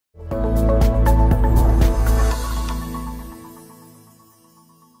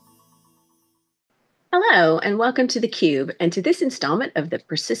Hello, and welcome to theCUBE and to this installment of the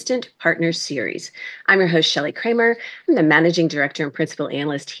Persistent Partners Series. I'm your host, Shelly Kramer. I'm the Managing Director and Principal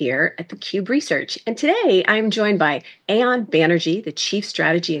Analyst here at theCUBE Research. And today I'm joined by Ayon Banerjee, the Chief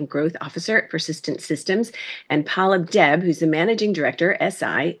Strategy and Growth Officer at Persistent Systems, and Pallab Deb, who's the Managing Director,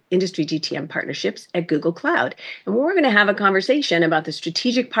 SI, Industry GTM Partnerships at Google Cloud. And we're going to have a conversation about the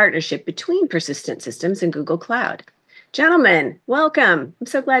strategic partnership between Persistent Systems and Google Cloud. Gentlemen, welcome. I'm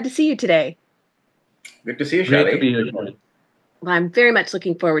so glad to see you today. Good to see you, Shelly. Great to be here, Shelly. Well, I'm very much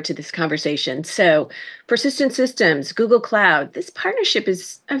looking forward to this conversation. So, Persistent Systems, Google Cloud, this partnership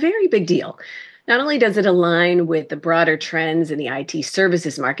is a very big deal. Not only does it align with the broader trends in the IT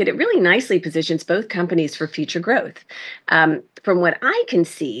services market, it really nicely positions both companies for future growth. From what I can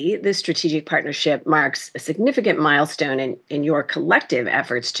see, this strategic partnership marks a significant milestone in your collective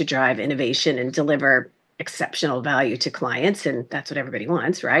efforts to drive innovation and deliver exceptional value to clients. And that's what everybody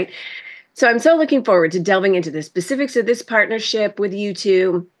wants, right? So I'm so looking forward to delving into the specifics of this partnership with you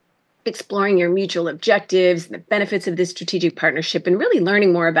two, exploring your mutual objectives, the benefits of this strategic partnership, and really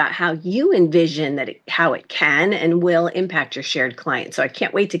learning more about how you envision how it can and will impact your shared clients. So I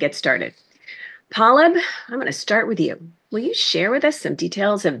can't wait to get started. Pallab, I'm going to start with you. Will you share with us some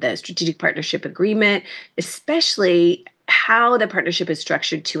details of the strategic partnership agreement, especially how the partnership is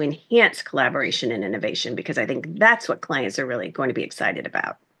structured to enhance collaboration and innovation? Because I think that's what clients are really going to be excited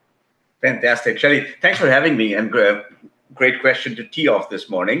about. Fantastic. Shelly, thanks for having me, and great question to tee off this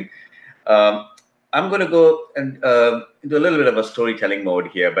morning. I'm going to go and into a little bit of a storytelling mode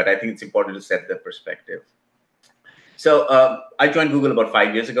here, but I think it's important to set the perspective. So I joined Google about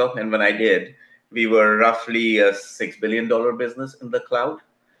 5 years ago, and when I did, we were roughly a $6 billion business in the cloud.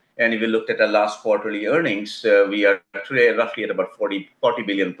 And if you looked at our last quarterly earnings, we are today roughly at about 40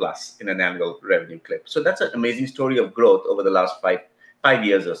 billion plus in an annual revenue clip. So that's an amazing story of growth over the last five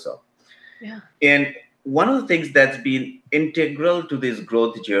years or so. Yeah. And one of the things that's been integral to this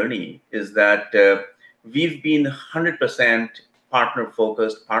growth journey is that we've been 100%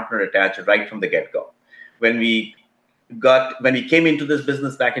 partner-focused, partner-attached right from the get-go. When we came into this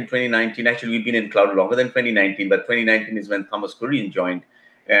business back in 2019, actually we've been in cloud longer than 2019, but 2019 is when Thomas Kurian joined,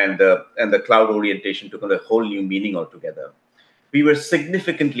 and the cloud orientation took on a whole new meaning altogether. We were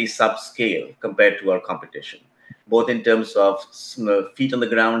significantly subscale compared to our competition, both in terms of feet on the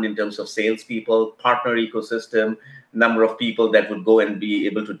ground, in terms of salespeople, partner ecosystem, number of people that would go and be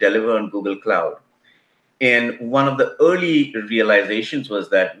able to deliver on Google Cloud. And one of the early realizations was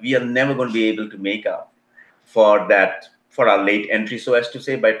that we are never going to be able to make up for our late entry, so as to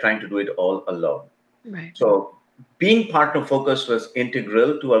say, by trying to do it all alone. Right. So being partner focused was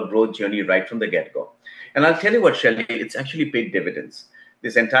integral to our growth journey right from the get-go. And I'll tell you what, Shelly, it's actually paid dividends.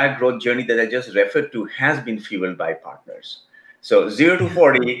 This entire growth journey that I just referred to has been fueled by partners. So 0 to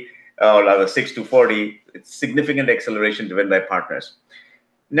 40, or rather 6 to 40, it's significant acceleration driven by partners.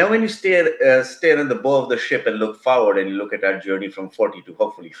 Now, when you stare in the bow of the ship and look forward and you look at our journey from 40 to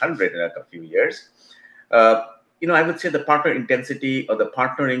hopefully 100 in a few years, I would say the partner intensity or the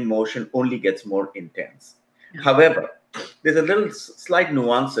partnering motion only gets more intense. Yeah. However, there's a little slight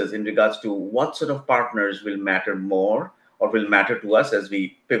nuances in regards to what sort of partners will matter more or will matter to us as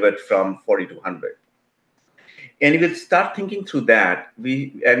we pivot from 40 to 100. And if you start thinking through that,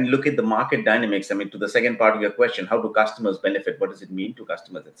 and look at the market dynamics, to the second part of your question, how do customers benefit? What does it mean to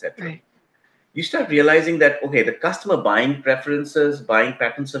customers, et cetera? Right. You start realizing that, okay, the customer buying preferences, buying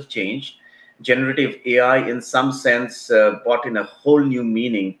patterns have changed. Generative AI, in some sense, brought in a whole new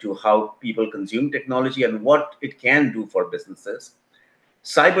meaning to how people consume technology and what it can do for businesses.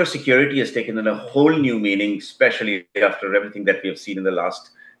 Cybersecurity has taken on a whole new meaning, especially after everything that we have seen in the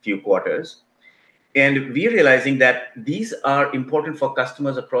last few quarters. And we're realizing that these are important for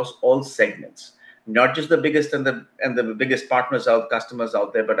customers across all segments, not just the biggest and the biggest customers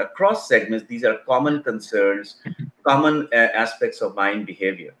out there, but across segments. These are common concerns, common aspects of buying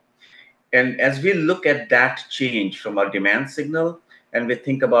behavior. And as we look at that change from our demand signal, and we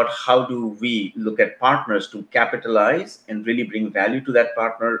think about how do we look at partners to capitalize and really bring value to that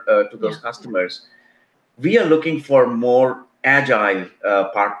partner, to those customers, we are looking for more agile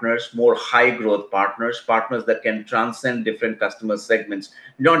partners, more high growth partners that can transcend different customer segments,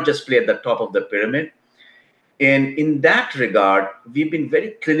 not just play at the top of the pyramid. And in that regard, we've been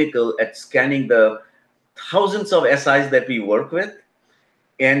very clinical at scanning the thousands of SIs that we work with,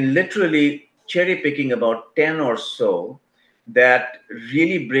 and literally cherry picking about 10 or so that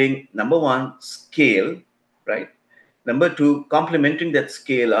really bring, number one, scale, right? Number two, complementing that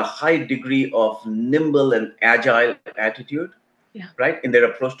scale, a high degree of nimble and agile attitude, right, in their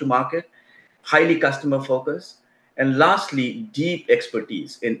approach to market, highly customer focused. And lastly, deep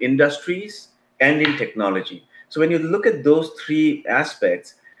expertise in industries and in technology. So when you look at those three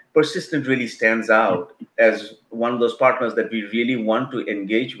aspects, Persistent really stands out as one of those partners that we really want to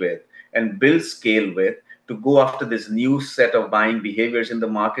engage with and build scale with to go after this new set of buying behaviors in the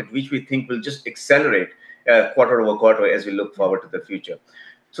market, which we think will just accelerate quarter over quarter as we look forward to the future.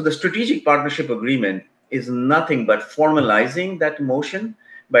 So the strategic partnership agreement is nothing but formalizing that motion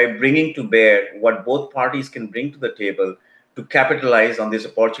by bringing to bear what both parties can bring to the table to capitalize on this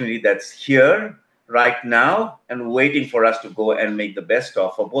opportunity that's here right now and waiting for us to go and make the best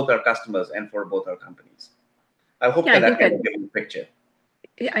of for both our customers and for both our companies. I hope Yeah, that kind of gives you a picture.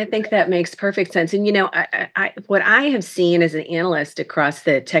 I think that makes perfect sense. And, what I have seen as an analyst across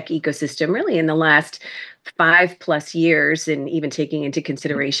the tech ecosystem, really in the last 5+ years, and even taking into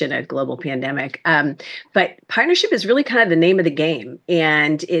consideration a global pandemic. But partnership is really kind of the name of the game.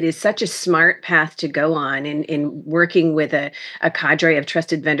 And it is such a smart path to go on in working with a cadre of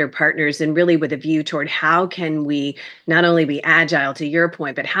trusted vendor partners, and really with a view toward how can we not only be agile, to your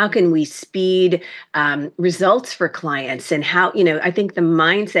point, but how can we speed results for clients. And how, I think the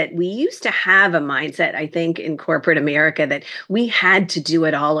mindset, we used to have a mindset, I think, in corporate America, that we had to do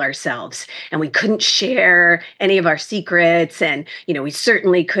it all ourselves and we couldn't share any of our secrets. And, we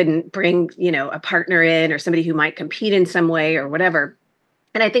certainly couldn't bring, a partner in or somebody who might compete in some way or whatever.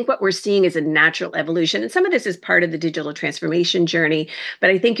 And I think what we're seeing is a natural evolution. And some of this is part of the digital transformation journey. But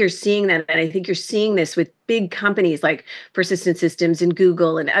I think you're seeing that. And I think you're seeing this with big companies like Persistent Systems and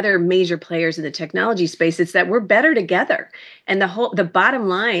Google and other major players in the technology space. It's that we're better together. And the bottom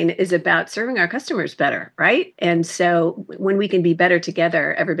line is about serving our customers better, right? And so when we can be better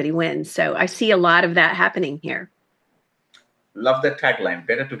together, everybody wins. So I see a lot of that happening here. Love that tagline,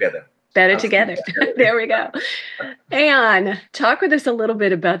 better together. Better together. There we go. Ayon, talk with us a little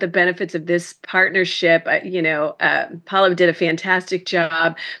bit about the benefits of this partnership. Pallab did a fantastic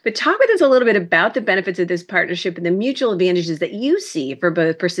job, but talk with us a little bit about the benefits of this partnership and the mutual advantages that you see for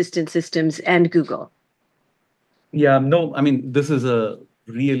both Persistent Systems and Google. Yeah, no, I mean, this is a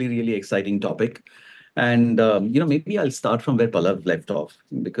really, really exciting topic. And, maybe I'll start from where Pallab left off,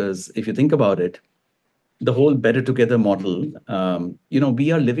 because if you think about it, the whole better together model,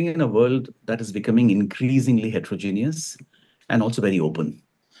 we are living in a world that is becoming increasingly heterogeneous and also very open.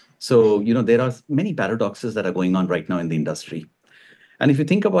 So, there are many paradoxes that are going on right now in the industry. And if you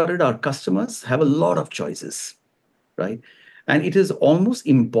think about it, our customers have a lot of choices, right? And it is almost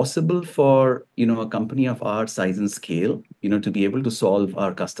impossible for, a company of our size and scale, to be able to solve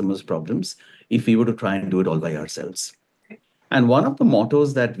our customers' problems if we were to try and do it all by ourselves. And one of the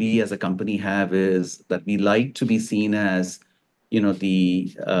mottos that we as a company have is that we like to be seen as,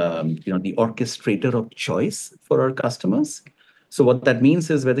 the orchestrator of choice for our customers. So what that means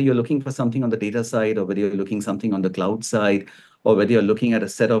is whether you're looking for something on the data side, or whether you're looking something on the cloud side, or whether you're looking at a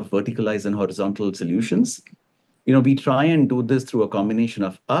set of verticalized and horizontal solutions, we try and do this through a combination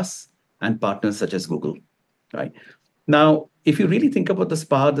of us and partners such as Google, right? Now, if you really think about the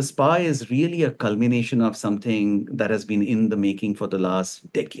SPA is really a culmination of something that has been in the making for the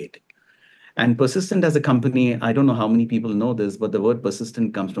last decade. And Persistent as a company, I don't know how many people know this, but the word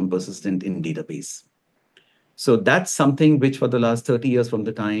persistent comes from persistent in database. So that's something which for the last 30 years from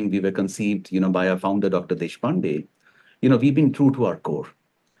the time we were conceived, by our founder, Dr. Deshpande, we've been true to our core.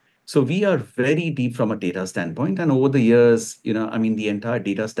 So we are very deep from a data standpoint. And over the years, the entire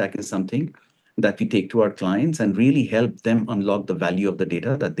data stack is something that we take to our clients and really help them unlock the value of the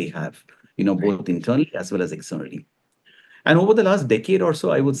data that they have, both internally as well as externally. And over the last decade or so,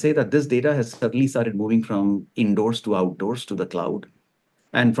 I would say that this data has suddenly started moving from indoors to outdoors to the cloud.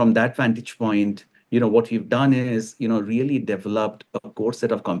 And from that vantage point, what we've done is, really developed a core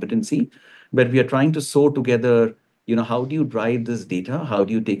set of competency where we are trying to sew together, how do you drive this data? How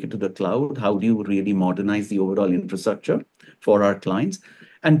do you take it to the cloud? How do you really modernize the overall infrastructure for our clients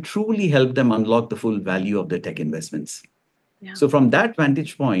and truly help them unlock the full value of their tech investments? Yeah. So from that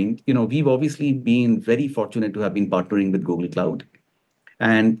vantage point, we've obviously been very fortunate to have been partnering with Google Cloud.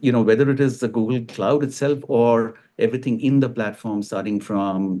 And, whether it is the Google Cloud itself or everything in the platform, starting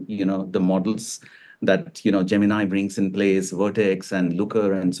from, the models that, Gemini brings in place, Vertex and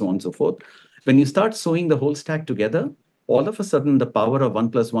Looker and so on and so forth. When you start sewing the whole stack together, all of a sudden the power of 1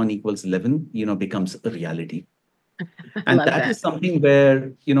 + 1 = 11, becomes a reality. And that is something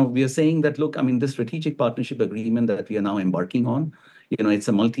where, we are saying that, look, this strategic partnership agreement that we are now embarking on, it's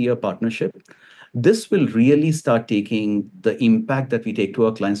a multi-year partnership. This will really start taking the impact that we take to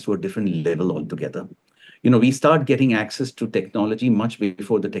our clients to a different level altogether. We start getting access to technology much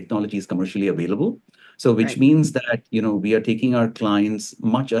before the technology is commercially available. So which means that, we are taking our clients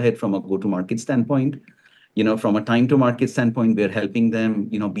much ahead from a go-to-market standpoint. From a time to market standpoint, we're helping them,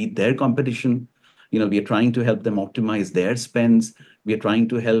 beat their competition. We are trying to help them optimize their spends. We are trying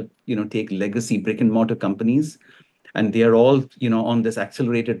to help, take legacy brick and mortar companies, and they are all, on this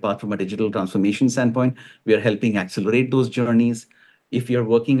accelerated path from a digital transformation standpoint. We are helping accelerate those journeys. If you're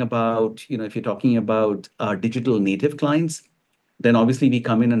working about, if you're talking about our digital native clients, then obviously we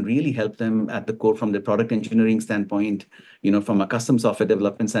come in and really help them at the core from the product engineering standpoint, from a custom software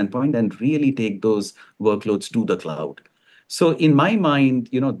development standpoint, and really take those workloads to the cloud. So in my mind,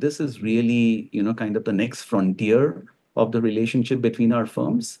 this is really, kind of the next frontier of the relationship between our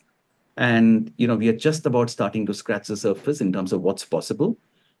firms. And, we are just about starting to scratch the surface in terms of what's possible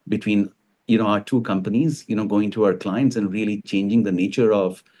between, our two companies, going to our clients and really changing the nature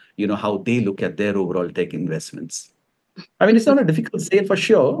of, how they look at their overall tech investments. I mean, it's not a difficult sale for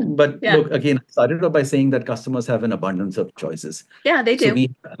sure, but Yeah. look, again, I started off by saying that customers have an abundance of choices. Yeah, they do.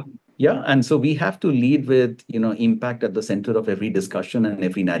 And so we have to lead with, impact at the center of every discussion and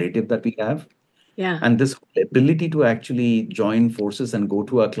every narrative that we have. Yeah. And this ability to actually join forces and go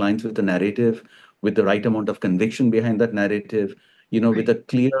to our clients with a narrative, with the right amount of conviction behind that narrative, with a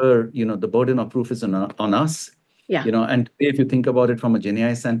clear, the burden of proof is on us. Yeah. And if you think about it from a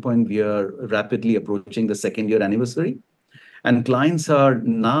GenAI standpoint, we are rapidly approaching the second year anniversary. And clients are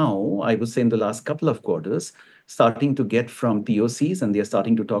now, I would say in the last couple of quarters, starting to get from POCs, and they're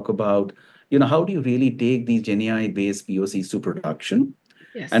starting to talk about, how do you really take these GenAI-based POCs to production?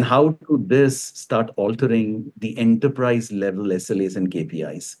 Yes. And how do this start altering the enterprise level SLAs and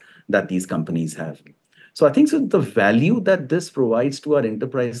KPIs that these companies have? So I think the value that this provides to our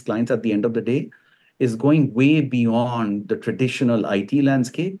enterprise clients at the end of the day is going way beyond the traditional IT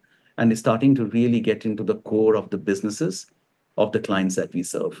landscape and is starting to really get into the core of the businesses of the clients that we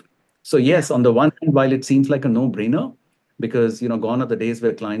serve. So yes, on the one hand, while it seems like a no-brainer, because gone are the days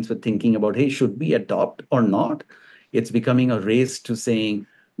where clients were thinking about, hey, should we adopt or not? It's becoming a race to saying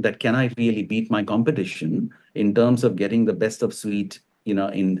that can I really beat my competition in terms of getting the best of suite,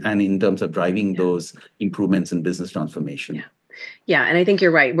 in terms of driving those improvements in business transformation. Yeah, and I think you're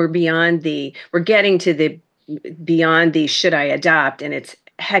right. We're getting to the beyond the should I adopt, and it's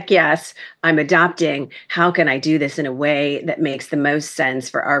heck yes, I'm adopting. How can I do this in a way that makes the most sense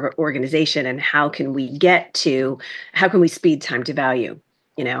for our organization, and how can we speed time to value?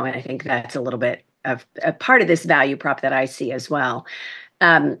 And I think that's a little bit of a part of this value prop that I see as well.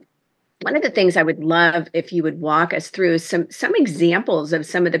 One of the things I would love if you would walk us through is some examples of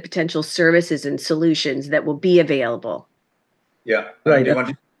some of the potential services and solutions that will be available. Yeah. Right. Do you want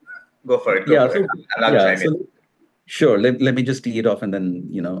to go for it? I'll chime in. Sure. Let me just tee it off, and then,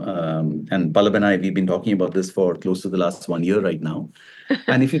 and Pallab and I, we've been talking about this for close to the last 1 year right now.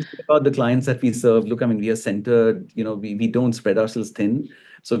 And if you think about the clients that we serve, look, I mean, we are centered, we don't spread ourselves thin.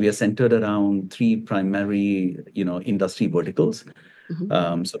 So we are centered around three primary, industry verticals.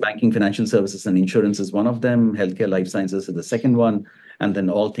 Mm-hmm. So banking, financial services, and insurance is one of them. Healthcare, life sciences is the second one. And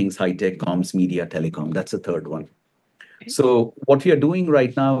then all things high tech, comms, media, telecom, that's the third one. So what we are doing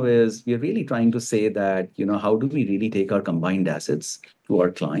right now is we are really trying to say that, how do we really take our combined assets to our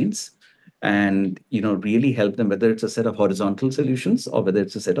clients and, really help them, whether it's a set of horizontal solutions or whether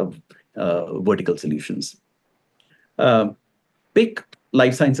it's a set of vertical solutions. Pick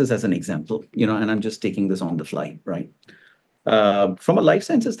life sciences as an example, and I'm just taking this on the fly, right? From a life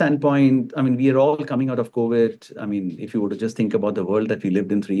sciences standpoint, I mean, we are all coming out of COVID. I mean, if you were to just think about the world that we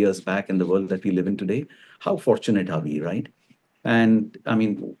lived in 3 years back and the world that we live in today, how fortunate are we, right? And I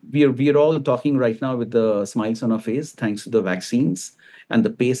mean, we are all talking right now with the smiles on our face, thanks to the vaccines and the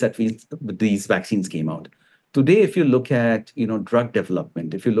pace at which these vaccines came out. Today, if you look at, drug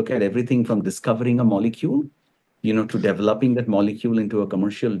development, if you look at everything from discovering a molecule, to developing that molecule into a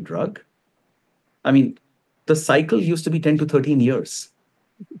commercial drug, I mean, the cycle used to be 10 to 13 years.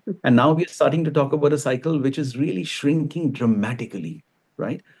 And now we are starting to talk about a cycle which is really shrinking dramatically,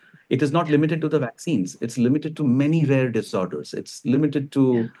 right? It is not limited to the vaccines. It's limited to many rare disorders. It's limited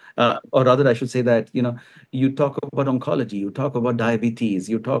to, or rather, I should say that, you talk about oncology, you talk about diabetes,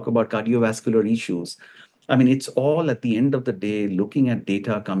 you talk about cardiovascular issues. I mean, it's all at the end of the day, looking at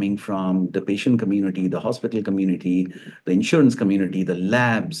data coming from the patient community, the hospital community, the insurance community, the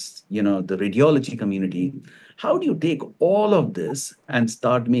labs, the radiology community. How do you take all of this and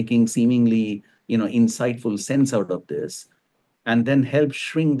start making seemingly, insightful sense out of this, and then help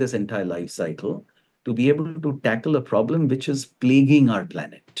shrink this entire life cycle to be able to tackle a problem which is plaguing our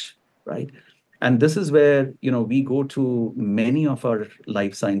planet, right? And this is where, we go to many of our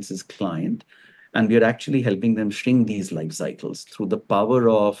life sciences clients, and we are actually helping them shrink these life cycles through the power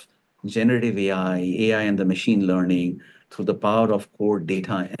of generative AI and the machine learning, through the power of core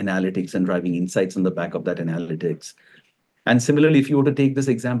data analytics and driving insights on the back of that analytics. And similarly, if you were to take this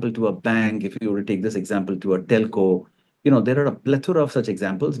example to a bank, if you were to take this example to a telco, there are a plethora of such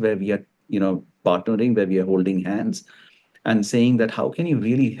examples where we are, partnering, where we are holding hands and saying that how can you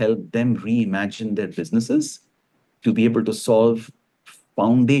really help them reimagine their businesses to be able to solve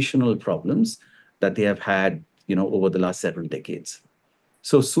foundational problems that they have had, over the last several decades.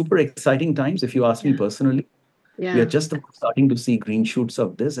 So super exciting times, if you ask me Yeah. personally. We are Yeah. just starting to see green shoots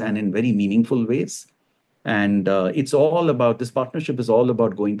of this and in very meaningful ways. And it's all about, this partnership is all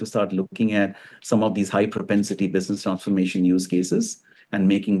about going to start looking at some of these high propensity business transformation use cases and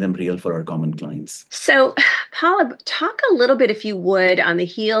making them real for our common clients. So, Pallab, talk a little bit, if you would, on the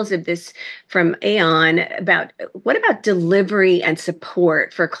heels of this from Ayon about what about delivery and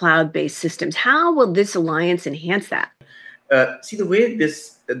support for cloud-based systems? How will this alliance enhance that? See, the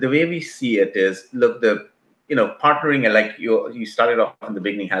way we see it is, look, partnering, like you started off in the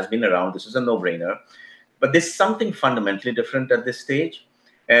beginning, has been around. This is a no-brainer, but there's something fundamentally different at this stage,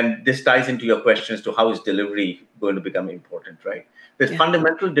 and this ties into your question as to how is delivery going to become important, right? The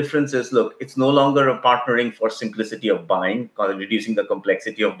fundamental difference is, look, it's no longer a partnering for simplicity of buying, reducing the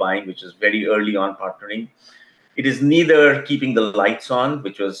complexity of buying, which is very early on partnering. It is neither keeping the lights on,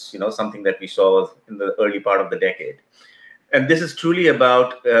 which was something that we saw in the early part of the decade. And this is truly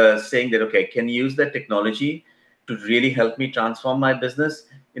about saying that, okay, can you use that technology to really help me transform my business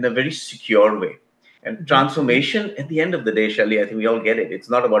in a very secure way? And transformation, at the end of the day, Shelly, I think we all get it. It's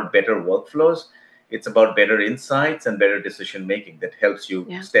not about better workflows. It's about better insights and better decision making that helps you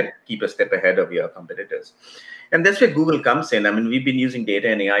keep a step ahead of your competitors. And that's where Google comes in. I mean, we've been using data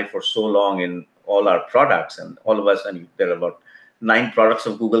and AI for so long in all our products, and all of us, there are about 9 products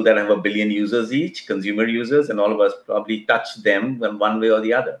of Google that have 1 billion users each, consumer users, and all of us probably touch them in one way or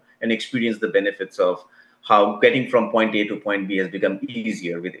the other and experience the benefits of how getting from point A to point B has become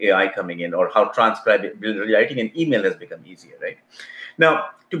easier with AI coming in, or how writing an email has become easier, right? Now,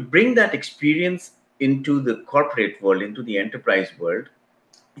 to bring that experience into the corporate world, into the enterprise world,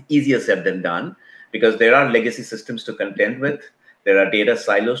 easier said than done, because there are legacy systems to contend with, there are data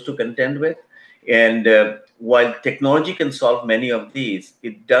silos to contend with, and while technology can solve many of these,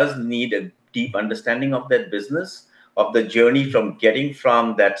 it does need a deep understanding of that business, of the journey from getting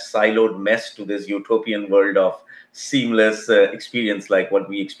from that siloed mess to this utopian world of seamless experience like what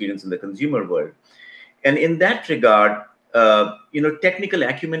we experience in the consumer world. And in that regard, technical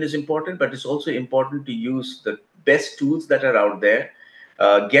acumen is important, but it's also important to use the best tools that are out there,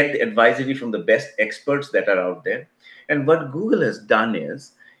 get the advisory from the best experts that are out there. And what Google has done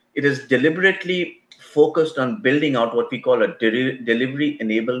is, it is deliberately focused on building out what we call a delivery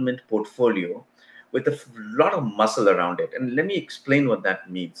enablement portfolio with a lot of muscle around it. And let me explain what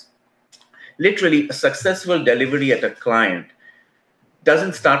that means. Literally, a successful delivery at a client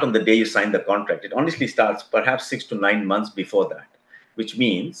doesn't start on the day you sign the contract. It honestly starts perhaps 6 to 9 months before that, which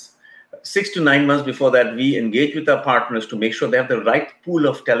means 6 to 9 months before that, we engage with our partners to make sure they have the right pool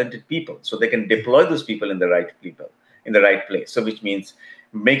of talented people so they can deploy those people in the right place. So which means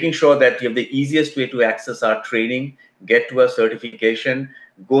making sure that you have the easiest way to access our training, get to our certification,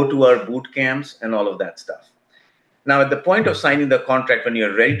 go to our boot camps, and all of that stuff. Now, at the point of signing the contract, when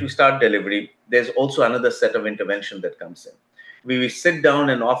you're ready to start delivery, there's also another set of intervention that comes in. We sit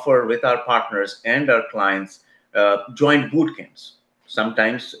down and offer with our partners and our clients joint boot camps,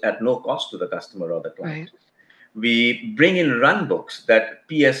 sometimes at no cost to the customer or the client. Right. We bring in run books that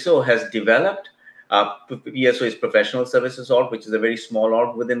PSO has developed. PSO is Professional Services Org, which is a very small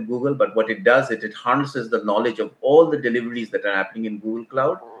org within Google. But what it does is it harnesses the knowledge of all the deliveries that are happening in Google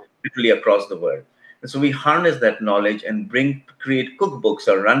Cloud, literally across the world. And so we harness that knowledge and create cookbooks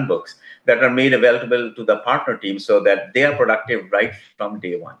or run books that are made available to the partner team so that they are productive right from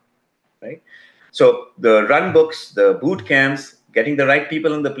day one, right? So the run books, the boot camps, getting the right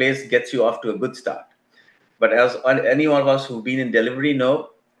people in the place gets you off to a good start. But as any of us who've been in delivery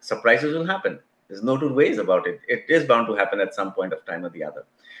know, surprises will happen. There's no two ways about it. It is bound to happen at some point of time or the other.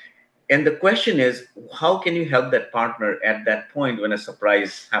 And the question is, how can you help that partner at that point when a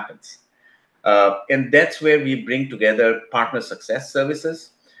surprise happens? And that's where we bring together partner success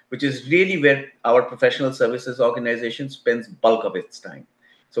services, which is really where our professional services organization spends bulk of its time.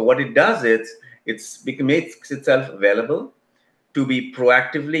 So what it does is it makes itself available to be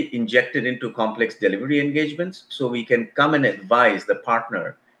proactively injected into complex delivery engagements, so we can come and advise the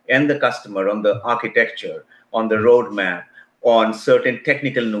partner and the customer on the architecture, on the roadmap, on certain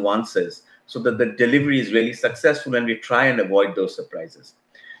technical nuances, so that the delivery is really successful and we try and avoid those surprises.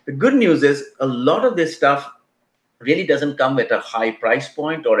 The good news is a lot of this stuff really doesn't come at a high price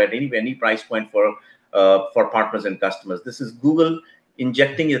point or at any price point for partners and customers. This is Google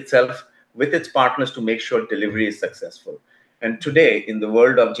injecting itself with its partners to make sure delivery is successful. And today, in the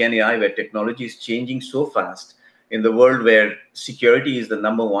world of Gen AI, where technology is changing so fast, in the world where security is the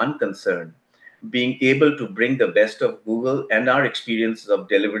number one concern, being able to bring the best of Google and our experiences of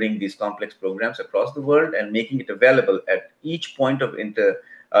delivering these complex programs across the world and making it available at each point of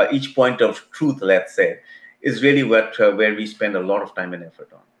truth, let's say, is really where we spend a lot of time and effort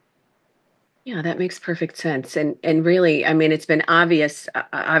on. Yeah, that makes perfect sense. And really, I mean, it's been obvious.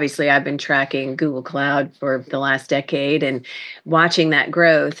 Obviously, I've been tracking Google Cloud for the last decade and watching that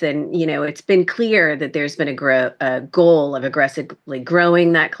growth. And it's been clear that there's been a goal of aggressively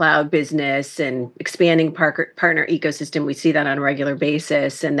growing that cloud business and expanding partner ecosystem. We see that on a regular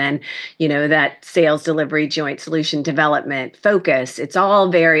basis. And then, that sales delivery, joint solution development focus. It's all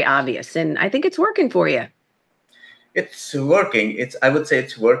very obvious, and I think it's working for you. It's working. I would say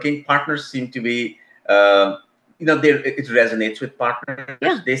it's working. Partners seem to be, it resonates with partners.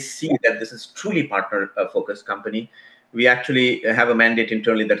 Yeah. They see that this is truly partner-focused company. We actually have a mandate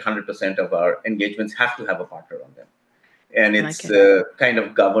internally that 100% of our engagements have to have a partner on them. And it's kind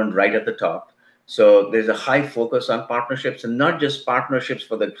of governed right at the top. So there's a high focus on partnerships, and not just partnerships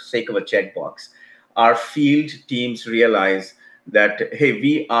for the sake of a checkbox. Our field teams realize that, hey,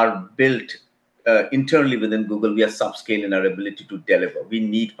 we are built internally within Google, we are subscale in our ability to deliver. We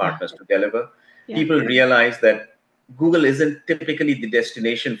need partners to deliver. Yeah. People realize that Google isn't typically the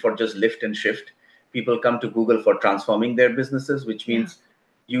destination for just lift and shift. People come to Google for transforming their businesses, which means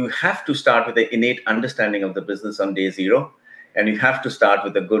you have to start with an innate understanding of the business on day zero. And you have to start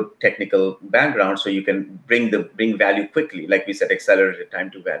with a good technical background so you can bring value quickly. Like we said, accelerated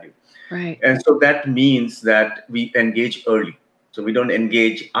time to value. Right. And so that means that we engage early. So we don't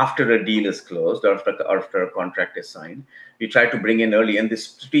engage after a deal is closed or after a contract is signed. We try to bring in early. And this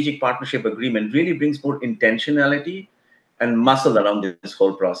strategic partnership agreement really brings more intentionality and muscle around this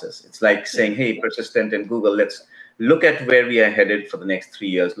whole process. It's like saying, hey, Persistent and Google, let's look at where we are headed for the next 3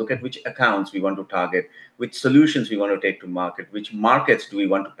 years. Look at which accounts we want to target, which solutions we want to take to market, which markets do we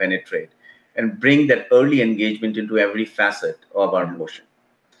want to penetrate, and bring that early engagement into every facet of our motion.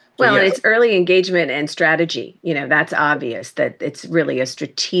 Well, and it's early engagement and strategy. That's obvious that it's really a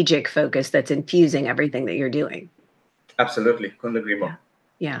strategic focus that's infusing everything that you're doing. Absolutely. Couldn't agree more.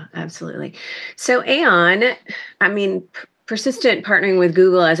 Yeah, absolutely. So Ayon, I mean, Persistent partnering with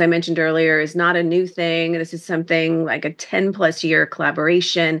Google, as I mentioned earlier, is not a new thing. This is something like a 10+ year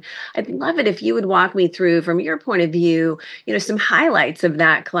collaboration. I'd love it if you would walk me through, from your point of view, some highlights of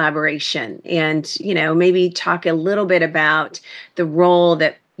that collaboration, and, maybe talk a little bit about the role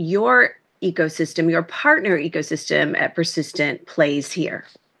that your ecosystem, your partner ecosystem at Persistent plays here.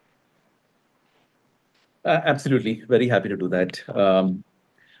 Absolutely. Very happy to do that.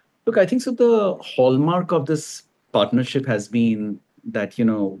 Look, I think so the hallmark of this partnership has been that,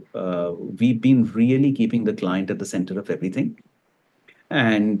 we've been really keeping the client at the center of everything.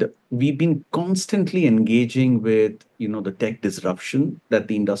 And we've been constantly engaging with, the tech disruption that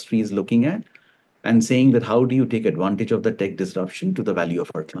the industry is looking at, and saying that how do you take advantage of the tech disruption to the value of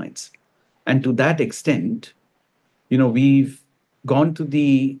our clients? And to that extent, we've gone to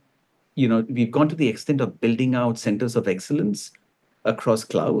the extent of building out centers of excellence across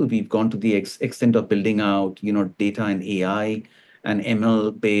cloud. We've gone to the extent of building out, data and AI and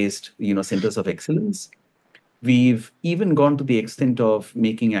ML-based, centers of excellence. We've even gone to the extent of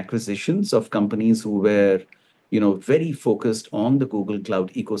making acquisitions of companies who were, very focused on the Google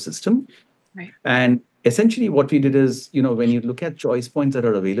Cloud ecosystem. Right. And essentially what we did is, when you look at choice points that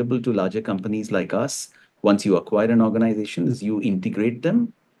are available to larger companies like us, once you acquire an organization, is you integrate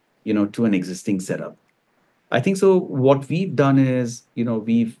them, to an existing setup. I think so what we've done is,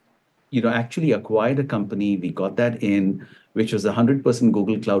 we've, actually acquired a company, we got that in, which was a 100%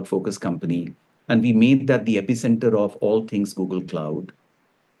 Google Cloud focused company. And we made that the epicenter of all things Google Cloud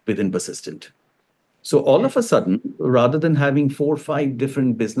within Persistent. So all of a sudden, rather than having 4 or 5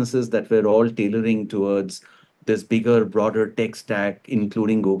 different businesses that were all tailoring towards this bigger, broader tech stack,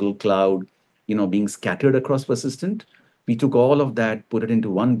 including Google Cloud, being scattered across Persistent, we took all of that, put it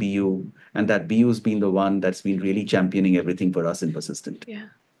into one BU, and that BU has been the one that's been really championing everything for us in Persistent. Yeah.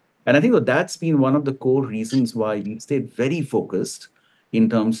 And I think that's been one of the core reasons why we stayed very focused in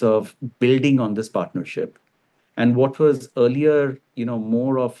terms of building on this partnership. And what was earlier,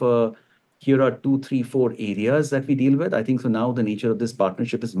 more of a, here are 2, 3, 4 areas that we deal with. I think so now the nature of this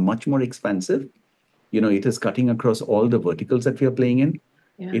partnership is much more expansive. It is cutting across all the verticals that we are playing in.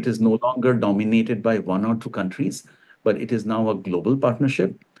 Yeah. It is no longer dominated by 1 or 2 countries, but it is now a global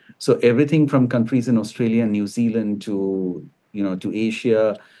partnership. So everything from countries in Australia and New Zealand to, to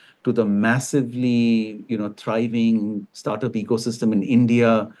Asia, to the massively, thriving startup ecosystem in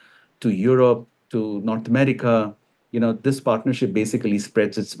India, to Europe, to North America, this partnership basically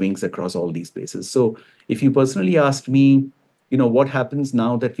spreads its wings across all these spaces. So if you personally ask me, what happens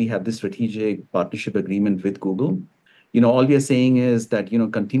now that we have this strategic partnership agreement with Google, all we are saying is that,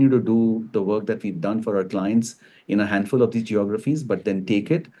 continue to do the work that we've done for our clients in a handful of these geographies, but then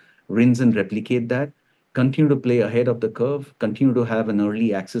take it, rinse and replicate that, continue to play ahead of the curve, continue to have an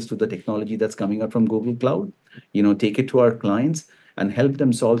early access to the technology that's coming out from Google Cloud, take it to our clients and help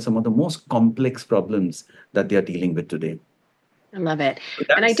them solve some of the most complex problems that they are dealing with today. I love it. So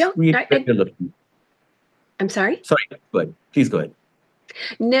And I that's don't, really where we're looking. I'm sorry? Sorry, go ahead. Please go ahead.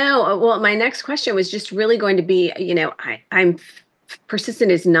 No, well, my next question was just really going to be, I'm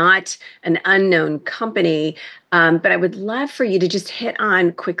Persistent is not an unknown company, but I would love for you to just hit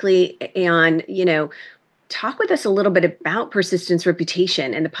on quickly on, talk with us a little bit about Persistent's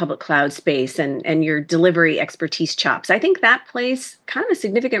reputation in the public cloud space and your delivery expertise chops. I think that plays kind of a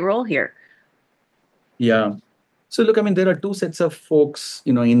significant role here. Yeah. So look, there are two sets of folks,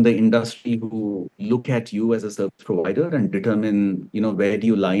 in the industry who look at you as a service provider and determine, where do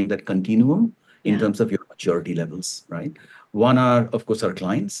you lie in that continuum in terms of your maturity levels, right? One are, of course, our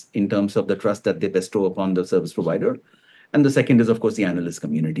clients in terms of the trust that they bestow upon the service provider. And the second is, of course, the analyst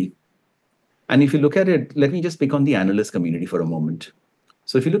community. And if you look at it, let me just pick on the analyst community for a moment.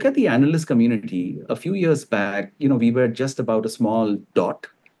 So if you look at the analyst community, a few years back, we were just about a small dot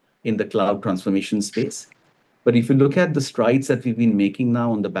in the cloud transformation space. But if you look at the strides that we've been making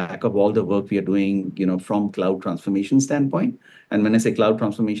now on the back of all the work we are doing, from cloud transformation standpoint, and when I say cloud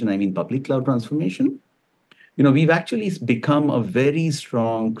transformation, I mean public cloud transformation, we've actually become a very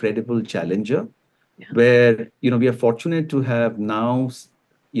strong, credible challenger where, we are fortunate to have now,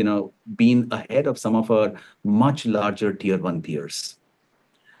 been ahead of some of our much larger tier one peers.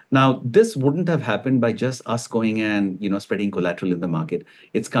 Now, this wouldn't have happened by just us going and, spreading collateral in the market.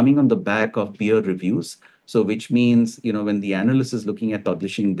 It's coming on the back of peer reviews. So which means, when the analyst is looking at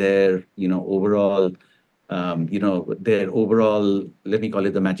publishing their, overall, let me call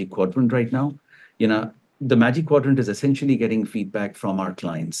it the magic quadrant right now, the magic quadrant is essentially getting feedback from our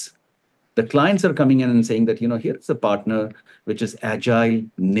clients. The clients are coming in and saying that, here's a partner which is agile,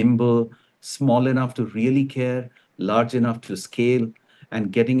 nimble, small enough to really care, large enough to scale,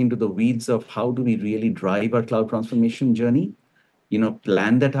 and getting into the weeds of how do we really drive our cloud transformation journey,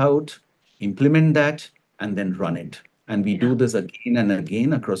 plan that out, implement that, and then run it. And we do this again and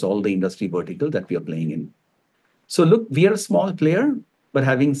again across all the industry vertical that we are playing in. So look, we are a small player, but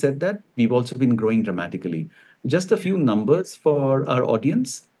having said that, we've also been growing dramatically. Just a few numbers for our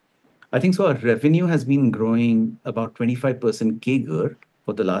audience. I think so our revenue has been growing about 25% CAGR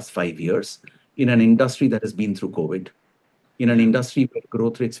for the last 5 years in an industry that has been through COVID, in an industry where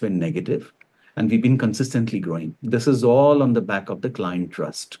growth rates were negative, and we've been consistently growing. This is all on the back of the client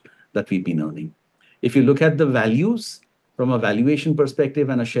trust that we've been earning. If you look at the values from a valuation perspective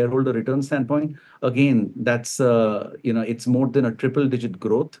and a shareholder return standpoint, again, that's, it's more than a triple-digit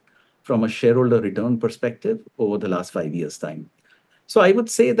growth from a shareholder return perspective over the last 5 years' time. So I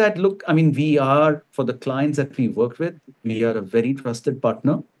would say that, look, we are, for the clients that we work with, we are a very trusted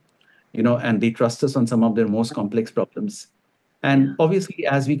partner, and they trust us on some of their most complex problems. And obviously,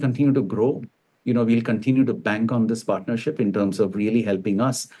 as we continue to grow, we'll continue to bank on this partnership in terms of really helping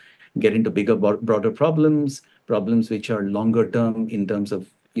us get into bigger, broader problems which are longer term in terms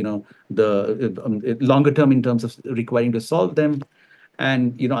of, longer term in terms of requiring to solve them.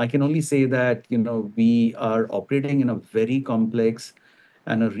 And, I can only say that, we are operating in a very complex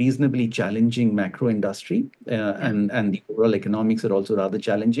and a reasonably challenging macro industry, and the overall economics are also rather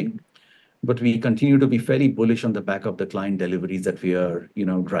challenging. But we continue to be fairly bullish on the back of the client deliveries that we are,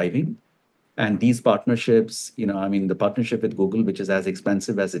 driving. And these partnerships, the partnership with Google, which is as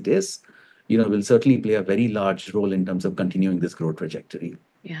expansive as it is, will certainly play a very large role in terms of continuing this growth trajectory.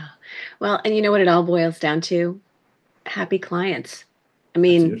 Yeah. Well, and you know what it all boils down to? Happy clients.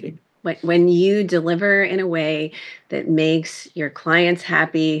 Absolutely. When you deliver in a way that makes your clients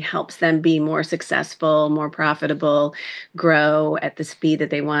happy, helps them be more successful, more profitable, grow at the speed that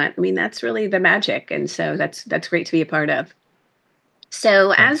they want, that's really the magic. And so that's great to be a part of.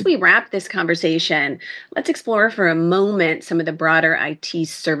 So as we wrap this conversation, let's explore for a moment some of the broader IT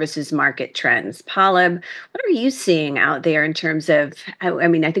services market trends. Pallab, what are you seeing out there in terms of,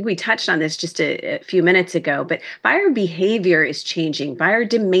 I think we touched on this just a few minutes ago, but buyer behavior is changing, buyer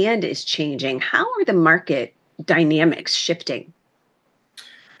demand is changing. How are the market dynamics shifting?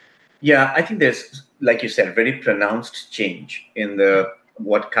 Yeah, I think there's, like you said, very pronounced change in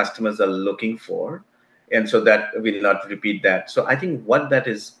what customers are looking for And so that will not repeat that. So I think what that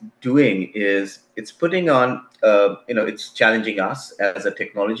is doing is it's putting on, it's challenging us as a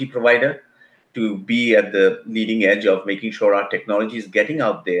technology provider to be at the leading edge of making sure our technology is getting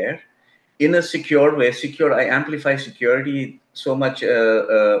out there in a secure way. I amplify security so much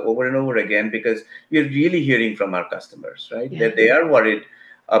over and over again, because we're really hearing from our customers, right? Yeah. That they are worried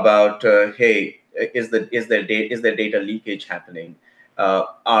about, hey, is there data leakage happening?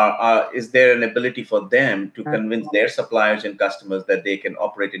 Is there an ability for them to convince their suppliers and customers that they can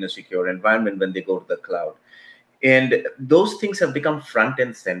operate in a secure environment when they go to the cloud? And those things have become front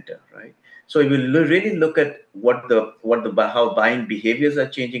and center, right? So if you really look at how buying behaviors are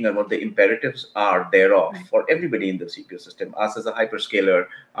changing and what the imperatives are thereof for everybody in this ecosystem, us as a hyperscaler,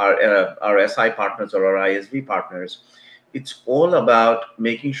 our SI partners or our ISV partners, it's all about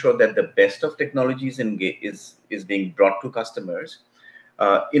making sure that the best of technologies is being brought to customers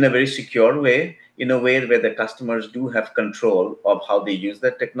in a very secure way, in a way where the customers do have control of how they use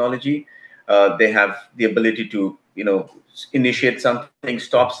that technology. They have the ability to, initiate something,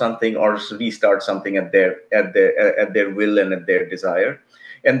 stop something, or restart something at their will and at their desire.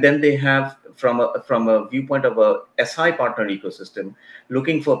 And then they have, from a viewpoint of a SI partner ecosystem,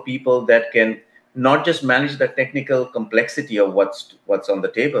 looking for people that can not just manage the technical complexity of what's on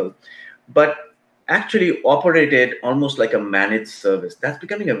the table, but actually operate it almost like a managed service. That's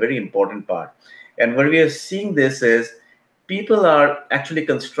becoming a very important part. And where we are seeing this is people are actually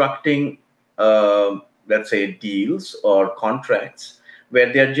constructing, let's say, deals or contracts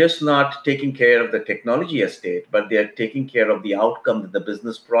where they're just not taking care of the technology estate, but they're taking care of the outcome that the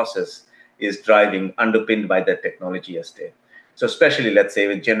business process is driving, underpinned by that technology estate. So especially, let's say,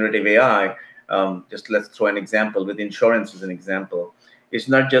 with generative AI, just let's throw an example with insurance as an example. It's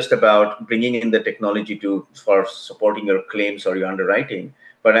not just about bringing in the technology for supporting your claims or your underwriting,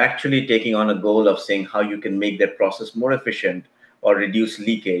 but actually taking on a goal of saying how you can make that process more efficient or reduce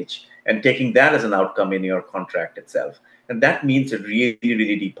leakage, and taking that as an outcome in your contract itself. And that means a really,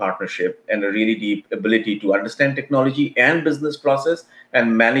 really deep partnership and a really deep ability to understand technology and business process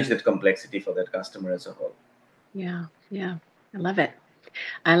and manage that complexity for that customer as a whole. Yeah, yeah. I love it.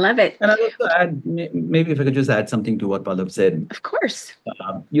 I love it. And I'll also add, maybe if I could just add something to what Pallab said. Of course.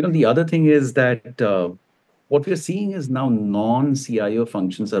 The other thing is that what we're seeing is now non-CIO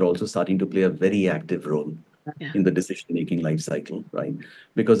functions are also starting to play a very active role in the decision-making life cycle, right?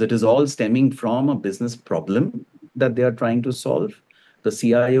 Because it is all stemming from a business problem that they are trying to solve. The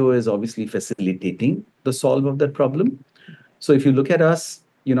CIO is obviously facilitating the solve of that problem. So if you look at us,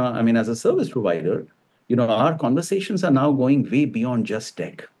 as a service provider, our conversations are now going way beyond just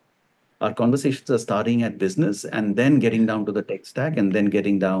tech. Our conversations are starting at business and then getting down to the tech stack and then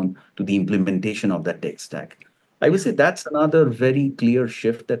getting down to the implementation of that tech stack. I would say that's another very clear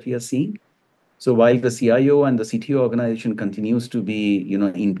shift that we are seeing. So while the CIO and the CTO organization continues to be,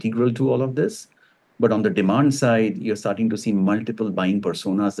 integral to all of this, but on the demand side, you're starting to see multiple buying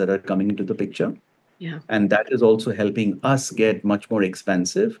personas that are coming into the picture. Yeah. And that is also helping us get much more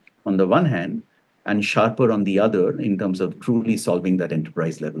expansive on the one hand and sharper on the other in terms of truly solving that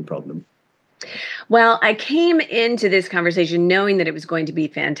enterprise level problem. Well, I came into this conversation knowing that it was going to be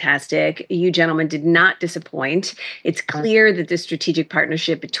fantastic. You gentlemen did not disappoint. It's clear that the strategic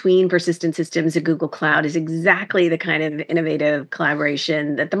partnership between Persistent Systems and Google Cloud is exactly the kind of innovative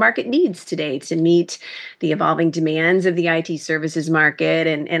collaboration that the market needs today to meet the evolving demands of the IT services market.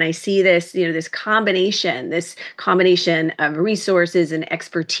 And I see this, this combination of resources and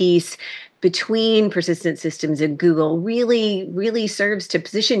expertise between Persistent Systems and Google really, really serves to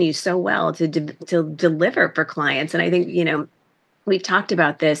position you so well to deliver for clients. And I think, we've talked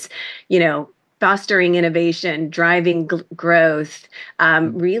about this, fostering innovation, driving growth,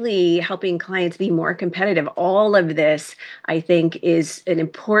 really helping clients be more competitive. All of this, I think, is an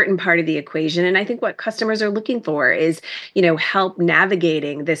important part of the equation. And I think what customers are looking for is, help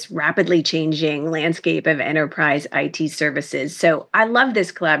navigating this rapidly changing landscape of enterprise IT services. So I love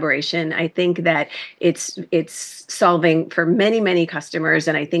this collaboration. I think that it's solving for many, many customers.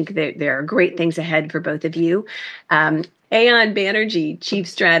 And I think that there are great things ahead for both of you. Ayon Banerjee, Chief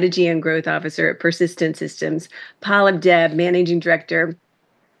Strategy and Growth Officer at Persistent Systems, Pallab Deb, Managing Director,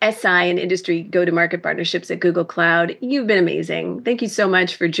 SI and Industry Go-to-Market Partnerships at Google Cloud. You've been amazing. Thank you so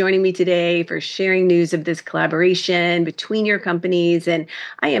much for joining me today, for sharing news of this collaboration between your companies. And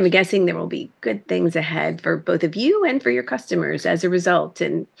I am guessing there will be good things ahead for both of you and for your customers as a result.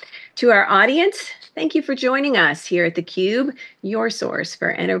 And to our audience, thank you for joining us here at theCUBE, your source for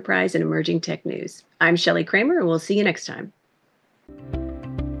enterprise and emerging tech news. I'm Shelly Kramer, and we'll see you next time.